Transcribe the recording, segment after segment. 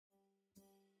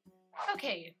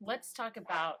Okay, let's talk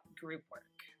about group work.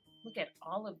 Look at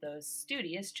all of those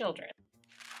studious children.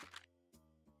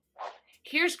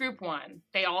 Here's group one.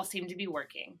 They all seem to be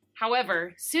working.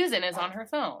 However, Susan is on her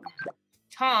phone.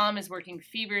 Tom is working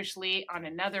feverishly on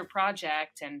another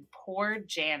project, and poor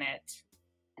Janet.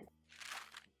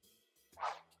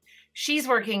 She's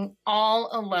working all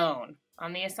alone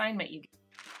on the assignment you gave.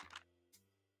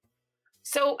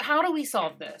 So how do we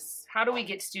solve this? How do we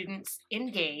get students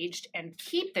engaged and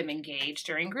keep them engaged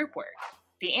during group work?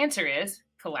 The answer is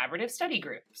collaborative study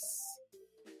groups.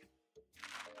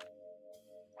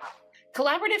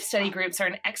 Collaborative study groups are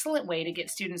an excellent way to get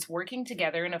students working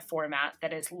together in a format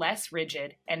that is less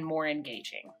rigid and more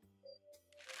engaging.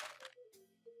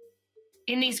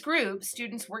 In these groups,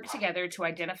 students work together to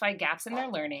identify gaps in their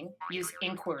learning, use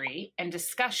inquiry and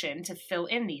discussion to fill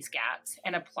in these gaps,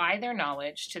 and apply their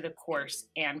knowledge to the course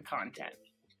and content.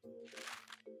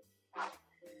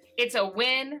 It's a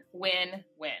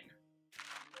win-win-win.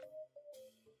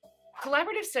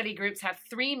 Collaborative study groups have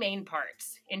three main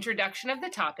parts: introduction of the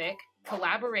topic,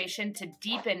 collaboration to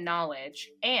deepen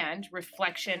knowledge, and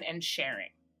reflection and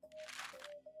sharing.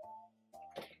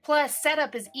 Plus,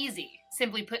 setup is easy.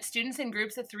 Simply put students in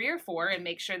groups of 3 or 4 and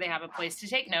make sure they have a place to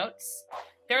take notes,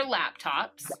 their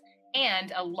laptops,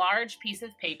 and a large piece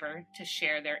of paper to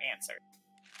share their answer.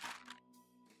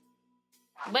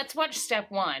 Let's watch step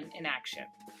 1 in action.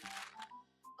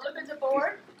 Look at the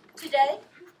board. Today,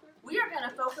 we are going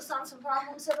to focus on some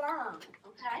problems of our own,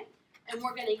 okay? And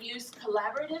we're going to use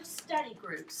collaborative study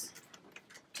groups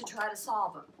to try to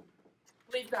solve them.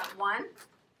 We've got 1,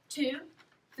 2,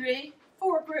 3,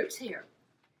 4 groups here,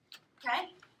 okay?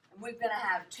 And we're going to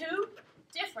have 2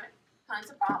 different kinds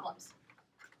of problems.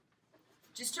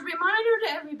 Just a reminder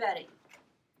to everybody,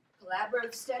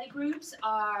 collaborative study groups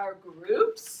are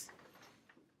groups.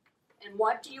 And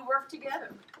what do you work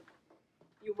together?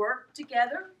 You work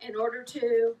together in order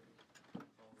to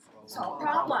solve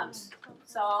problems.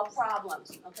 Solve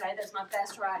problems, okay? That's my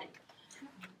fast writing.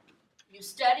 You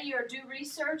study or do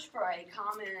research for a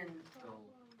common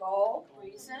goal,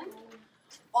 reason.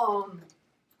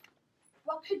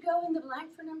 What could go in the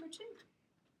blank for number 2?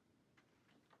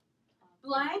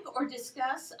 Blank or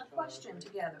discuss a question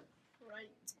together. Right.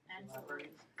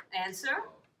 Answer,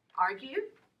 argue,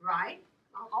 right.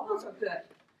 All those are good.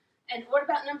 And what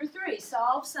about number 3?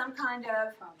 Solve some kind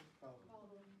of,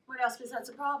 what else besides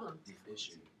a problem?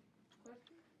 Issue.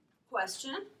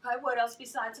 Question. Okay, what else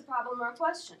besides a problem or a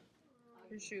question?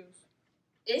 Issues.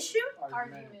 Issue?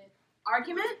 Argument.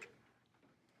 Argument?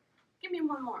 Give me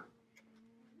one more.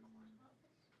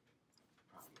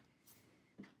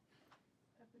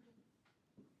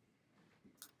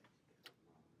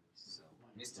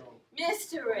 Mystery.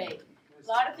 Mystery. A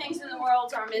lot of things in the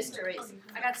world are mysteries.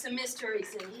 I got some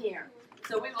mysteries in here.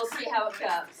 So we will see how it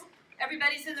goes.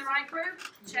 Everybody's in the right group?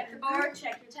 Check the board,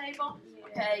 check your table.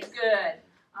 Okay, good.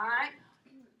 All right.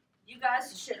 You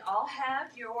guys should all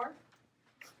have your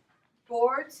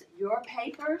boards, your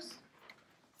papers.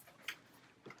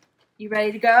 You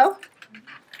ready to go?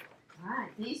 All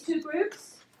right. These 2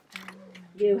 groups,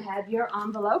 you have your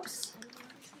envelopes.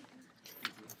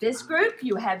 This group,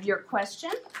 you have your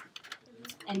question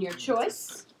and your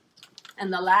choice.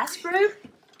 And the last group,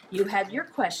 you have your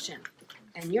question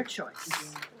and your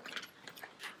choice.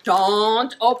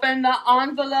 Don't open the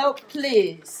envelope,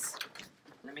 please.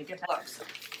 Let me get that.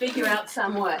 Figure out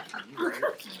some way.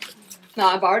 Now,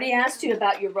 I've already asked you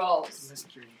about your roles.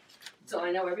 So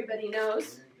I know everybody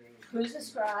knows who's a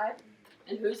scribe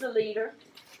and who's a leader.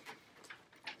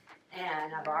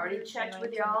 And I've already checked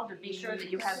with y'all to be sure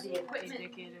that you have the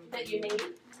equipment that you need.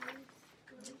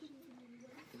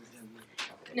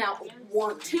 Now,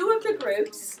 2 of the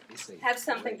groups have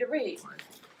something to read.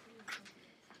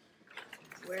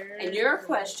 And your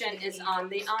question is on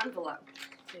the envelope.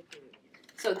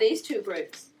 So these 2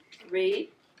 groups, read,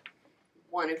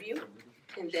 one of you,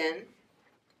 and then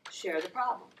share the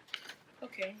problem.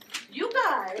 Okay. You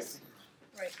guys,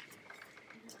 Right.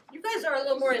 you guys are a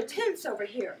little more intense over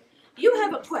here. You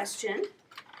have a question.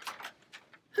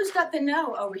 Who's got the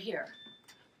no over here?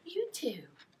 You 2.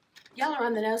 Y'all are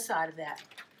on the no side of that.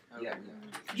 Yeah.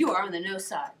 You are on the no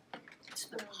side. It's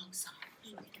the wrong side.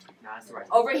 No, that's right.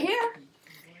 Over here,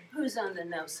 who's on the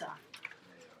no side?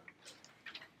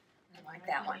 I like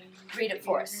that one. Read it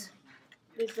for us.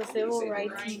 It's the civil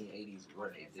rights. 1980s were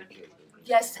a decade.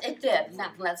 Yes, it did.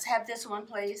 Now, let's have this one,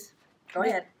 please. Go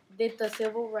ahead. Did the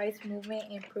civil rights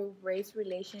movement improve race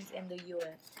relations in the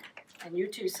U.S.? And you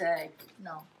 2 say,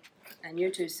 No. and you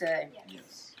 2 say.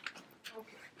 Yes.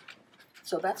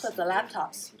 So that's what the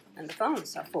laptops and the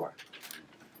phones are for.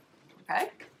 Okay?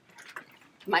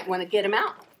 Might want to get them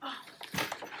out.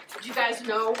 Do you guys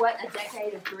know what a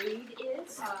decade of greed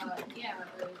is? Yeah.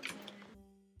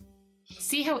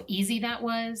 See how easy that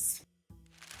was?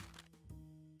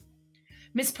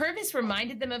 Ms. Purvis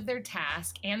reminded them of their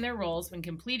task and their roles when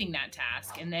completing that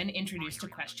task, and then introduced a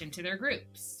question to their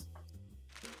groups.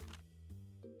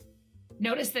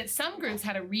 Notice that some groups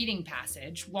had a reading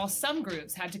passage, while some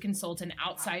groups had to consult an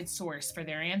outside source for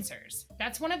their answers.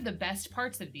 That's one of the best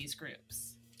parts of these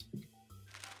groups.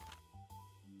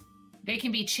 They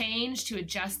can be changed to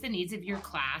adjust the needs of your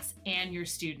class and your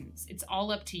students. It's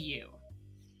all up to you.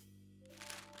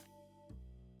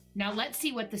 Now let's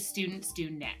see what the students do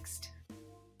next.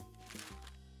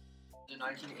 The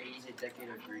 1980s, a decade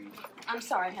of greed. I'm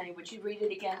sorry, honey, would you read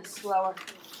it again slower?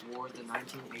 Were the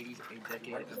 1980s a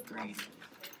decade of greed?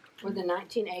 Were the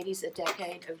 1980s a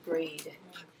decade of greed?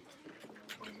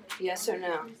 Yes or no?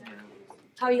 No.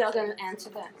 How are y'all going to answer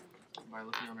that? By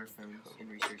looking on our phones and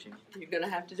researching. You're going to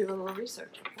have to do a little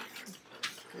research.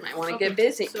 You might want to get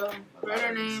busy. So, write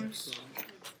our names.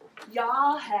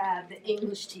 Y'all have the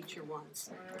English teacher ones.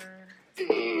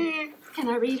 Can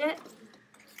I read it?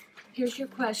 Here's your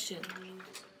question.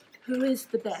 Who is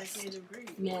the best,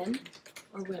 men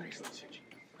or women?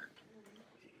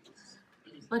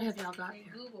 What have y'all got here?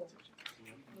 Google.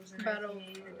 Battle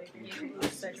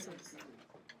sexes.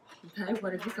 Okay,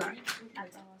 what have you got?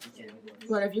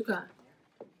 What have you got?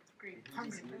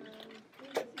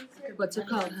 What's it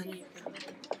called, honey?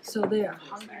 So there.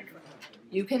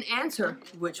 You can answer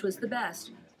which was the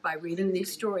best by reading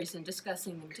these stories and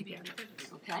discussing them together.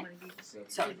 Okay?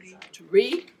 So, to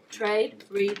read, trade,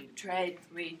 read, trade,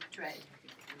 read, trade.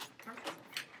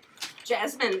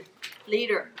 Jasmine,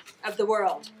 leader of the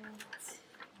world.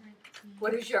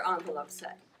 What does your envelope say?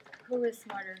 Who is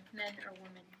smarter, men or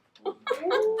women?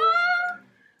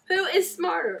 Who is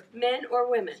smarter, men or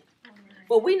women?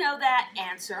 Well, we know that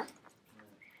answer.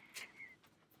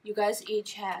 You guys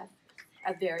each have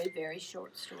a very, very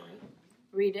short story.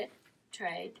 Read it,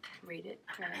 trade, read it,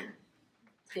 trade.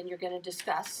 Then you're going to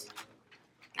discuss,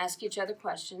 ask each other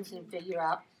questions, and figure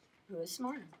out who is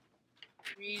smarter.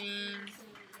 Reading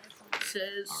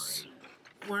says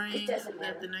It worrying doesn't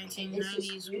that the matter. 1990s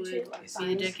You two would are be the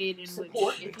finding decade in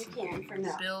support which if you can for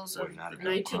no. bills of You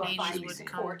the two are 1980s finding would come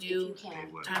support if due. you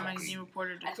can. Time magazine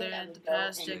reporter I think I declared would the go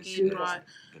past and decade Google brought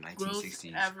The growth,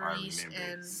 1960s, avarice, I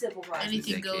remember and Civil rights.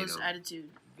 anything decade goes of attitude.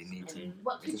 Benito,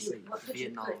 What could you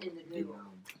Vietnam, put in the Google?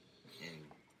 and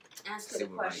Ask it a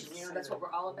civil question. rights. You know, that's what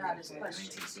we're all about is questions.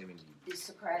 1970s. These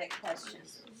Socratic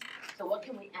questions. So what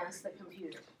can we ask the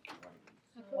computer?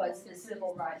 Was the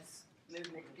civil rights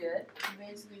movement good?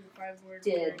 Basically, the 5 words.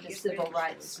 Did the civil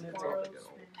rights movement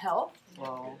help?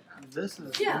 Well, this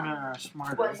is Yeah. women are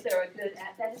smarter. Was there a good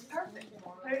that is perfect.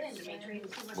 Put it in, Dimitri.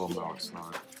 Well, no, it's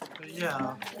not. But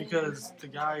yeah, because the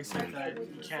guy said that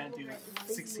you can't do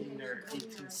 16 or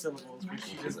 18 syllables, but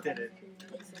she just did it.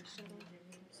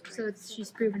 So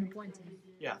she's proven a point.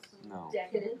 Yeah. No.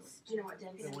 Decadence. Do you know what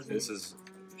decadence What means? This is.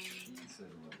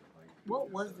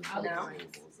 What was the No.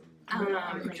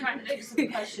 I'm trying to think of some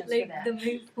questions for that. the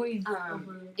main point.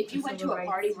 If you went to a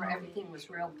party where everything was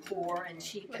real poor and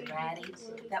cheap and ratty,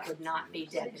 that would not be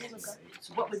decadence.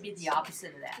 So what would be the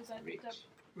opposite of that?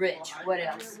 Rich. What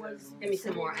else? Give me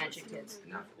some more adjectives.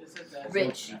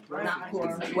 Rich, not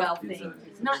poor, wealthy.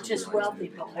 Not just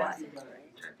wealthy, but what?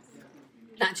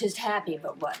 Not just happy,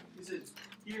 but what?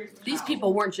 These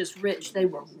people weren't just rich, they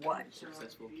were what?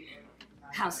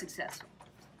 How successful?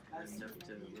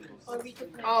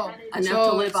 Oh, Enough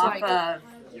so to live it's off like-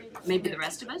 maybe the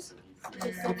rest of us?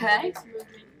 Okay?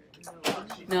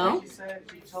 No?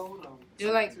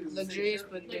 they're like luxurious,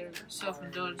 but they're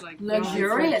self-indulged. Like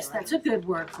Luxurious, that's a good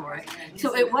word for it.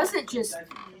 So it wasn't just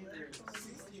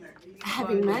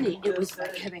having money, it was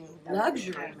like having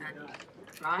luxury money,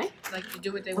 right? Like to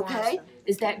do what they Okay? want.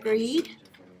 Is that greed?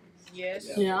 Yes.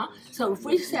 Yeah. So if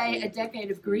we say a decade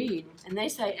of greed and they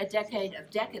say a decade of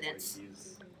decadence,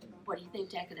 what do you think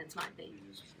decadence might be?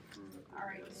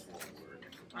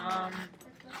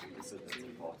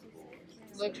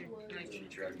 Luxury.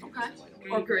 Okay.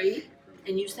 Or greed.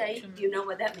 And you say you know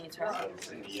what that means, right?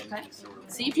 Okay.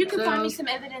 See if you can find me some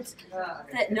evidence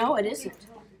that no, it isn't.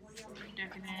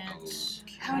 Decadence.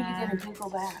 How are you going to Google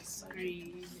that?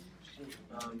 Greed.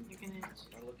 Decadence.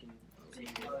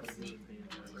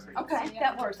 Okay,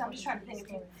 that works. I'm just trying to think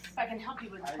if I can help you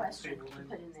with a question to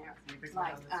put in there.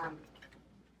 Like,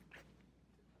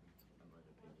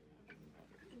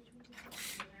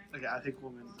 Okay, I think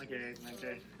woman. Okay.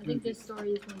 I think this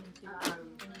story is women too.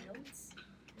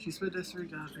 She split this 3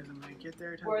 times and I get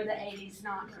there. were the 80s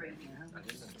not greedy?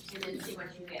 And then see what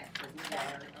you get. Okay.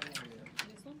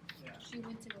 She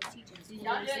went to go teach us. You're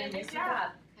not doing a good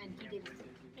job. And he didn't.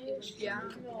 Yeah,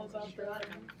 I know about that.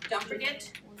 Don't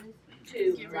forget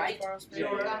to write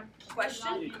your question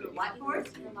on the whiteboard.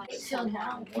 So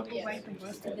now people write the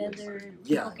words together,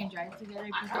 Yeah. people can drive together, I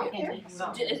people don't can care. make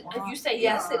words. If you say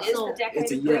yes, it is the decade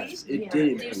It's a of yes. Greed. It did Do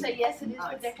you improve. say yes, it is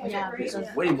the decade Yeah, of Greed?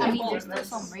 because Way more. I mean, there's still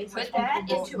some racist Put that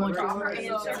people, into a proper majority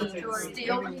answer. teams, Steal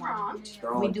the everyone. prompt.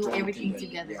 They're all We do drunk everything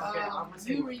together. together.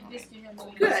 You read this to him.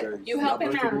 Good. You help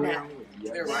him out now.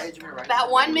 Mayor Ryan, Mayor Ryan.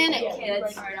 About 1 minute,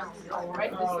 kids.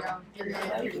 Write this down. And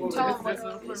then tell him what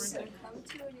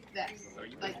that.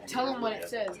 Like, tell him what it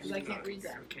says, because I can't read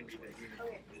that.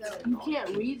 You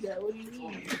can't read that. What do you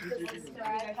mean?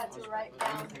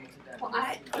 Well,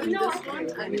 you know, I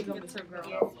want I need them to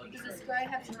grow. Does the scribe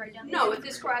have to write down? No, if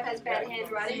this scribe has bad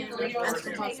handwriting and the leader wants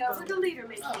to take over, the leader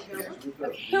may take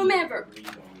over. Whomever.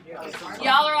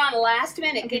 Y'all are on last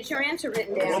minute. Get your answer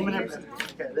written 1 down. minute.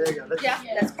 Okay, there you go. Let's Yeah,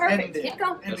 that's perfect. end it. Keep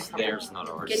going. End That's the theirs, not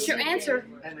ours. Get your answer.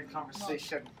 End the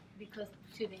conversation. Because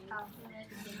today,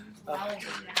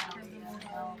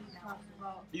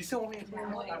 You still want me to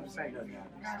talk? I'm saying.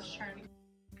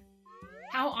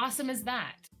 How awesome is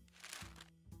that?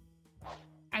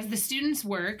 As the students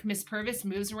work, Miss Purvis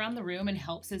moves around the room and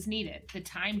helps as needed. The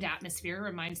timed atmosphere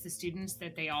reminds the students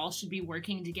that they all should be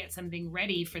working to get something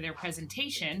ready for their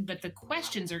presentation, but the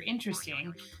questions are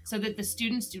interesting so that the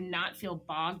students do not feel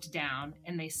bogged down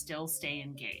and they still stay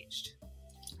engaged.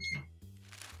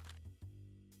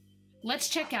 Let's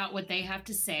check out what they have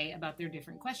to say about their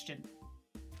different question.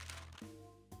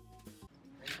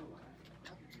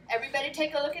 Everybody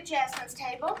take a look at Jasmine's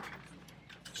table.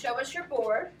 Show us your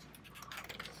board.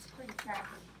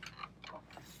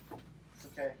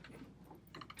 Okay.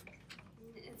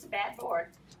 It's a bad board.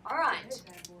 All right.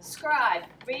 Scribe,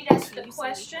 read us the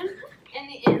question and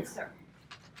the answer.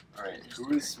 Alright,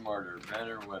 who is smarter, men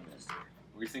or women?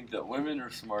 We think that women are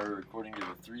smarter according to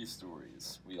the 3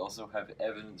 stories. We also have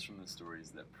evidence from the stories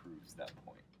that proves that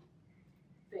point.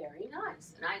 Very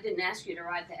nice. And I didn't ask you to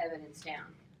write the evidence down.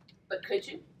 But could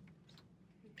you?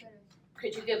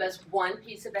 Could you give us one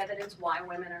piece of evidence why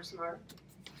women are smarter?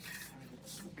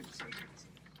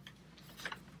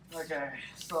 Okay,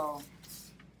 so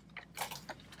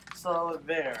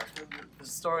there, the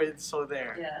story. So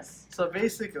there. Yes. So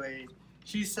basically,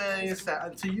 she says that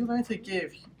until you learn to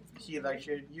give, he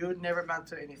lectured, you never amount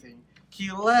to anything.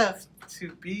 He left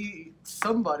to be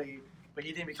somebody, but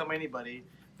he didn't become anybody.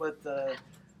 But the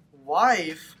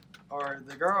wife or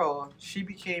the girl, she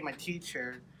became a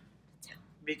teacher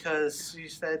because she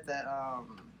said that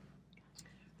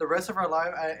the rest of her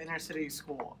life at inner city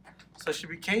school. So she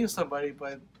became somebody,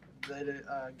 but the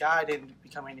guy didn't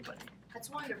become anybody. That's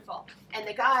wonderful. And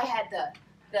the guy had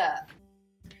the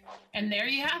And there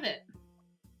you have it.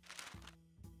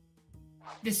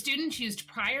 The students used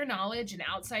prior knowledge and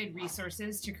outside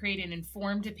resources to create an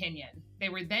informed opinion. They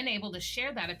were then able to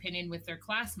share that opinion with their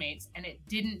classmates, and it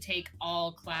didn't take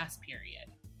all class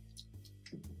period.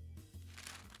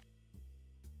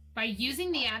 By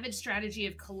using the AVID strategy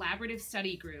of collaborative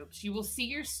study groups, you will see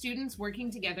your students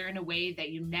working together in a way that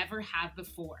you never have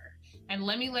before. And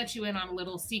let me let you in on a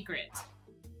little secret.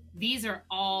 These are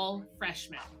all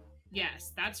freshmen.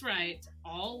 Yes, that's right.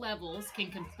 All levels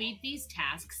can complete these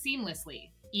tasks seamlessly,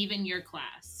 even your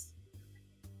class.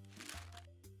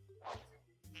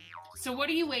 So what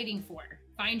are you waiting for?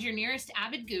 Find your nearest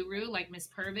AVID guru like Miss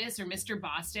Purvis or Mr.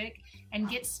 Bostic and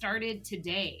get started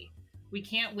today. We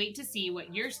can't wait to see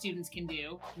what your students can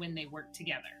do when they work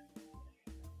together.